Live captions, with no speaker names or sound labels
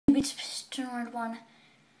weird one.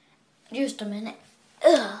 Just a minute.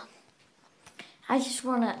 Ugh. I just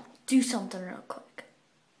want to do something real quick.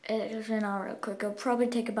 It's not real quick. It'll probably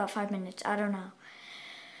take about 5 minutes. I don't know.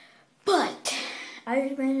 But I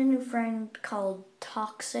just made a new friend called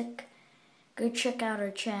Toxic. Go check out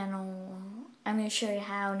her channel. I'm going to show you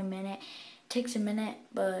how in a minute. It takes a minute,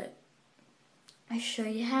 but I'll show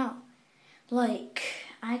you how. Like,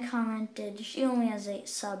 I commented, she only has 8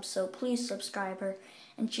 subs, so please subscribe her.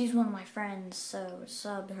 And she's one of my friends, so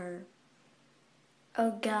sub her.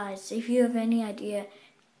 Oh, guys, if you have any idea,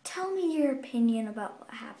 tell me your opinion about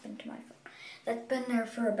what happened to my phone. That's been there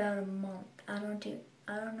for about a month. I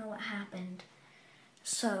don't know what happened.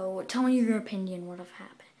 So tell me your opinion. What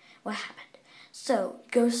happened? So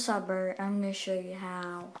go sub her. I'm gonna show you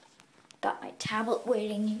how. Got my tablet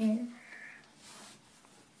waiting here.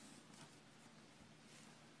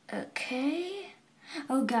 Okay.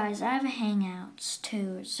 Oh, guys, I have Hangouts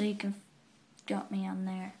too, so you can get me on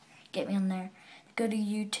there. Go to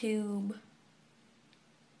YouTube.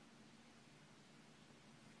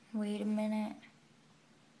 Wait a minute.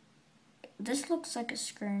 This looks like a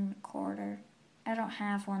screen recorder. I don't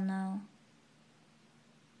have one though.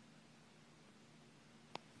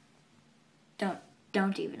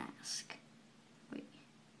 Don't even ask. Wait.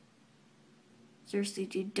 Seriously,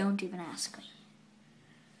 dude, don't even ask me.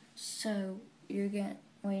 So, wait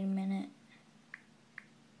a minute.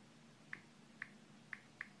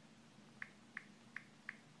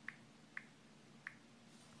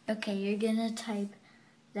 Okay, you're gonna type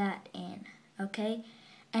that in, okay?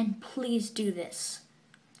 And please do this.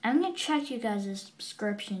 I'm gonna check you guys'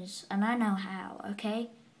 subscriptions, and I know how,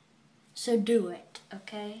 okay? So do it,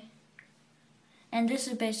 okay? And this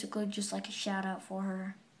is basically just like a shout out for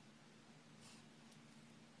her.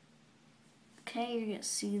 Okay, you're gonna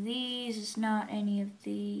see these. It's not any of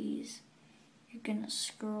these. You're gonna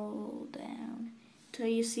scroll down till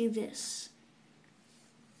you see this.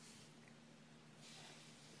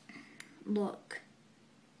 Look.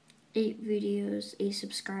 8 videos, 8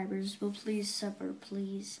 subscribers. But please sub her,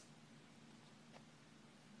 please.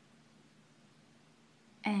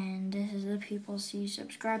 And this is the people you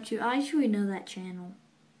subscribe to. I actually know that channel.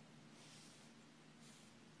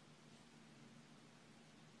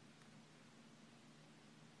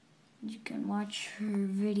 You can watch her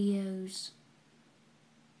videos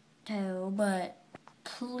too, but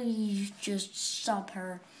please just sub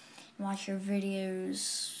her and watch her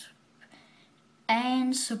videos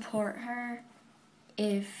and support her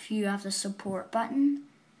if you have the support button,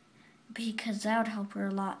 because that would help her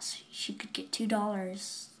a lot. She could get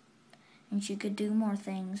 $2 and she could do more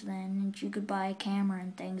things then, and she could buy a camera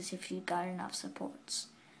and things if she got enough supports.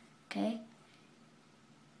 Okay?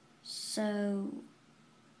 So,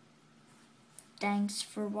 thanks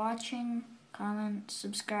for watching. Comment,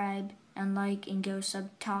 subscribe, and like, and go sub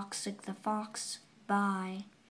Toxic the Fox. Bye.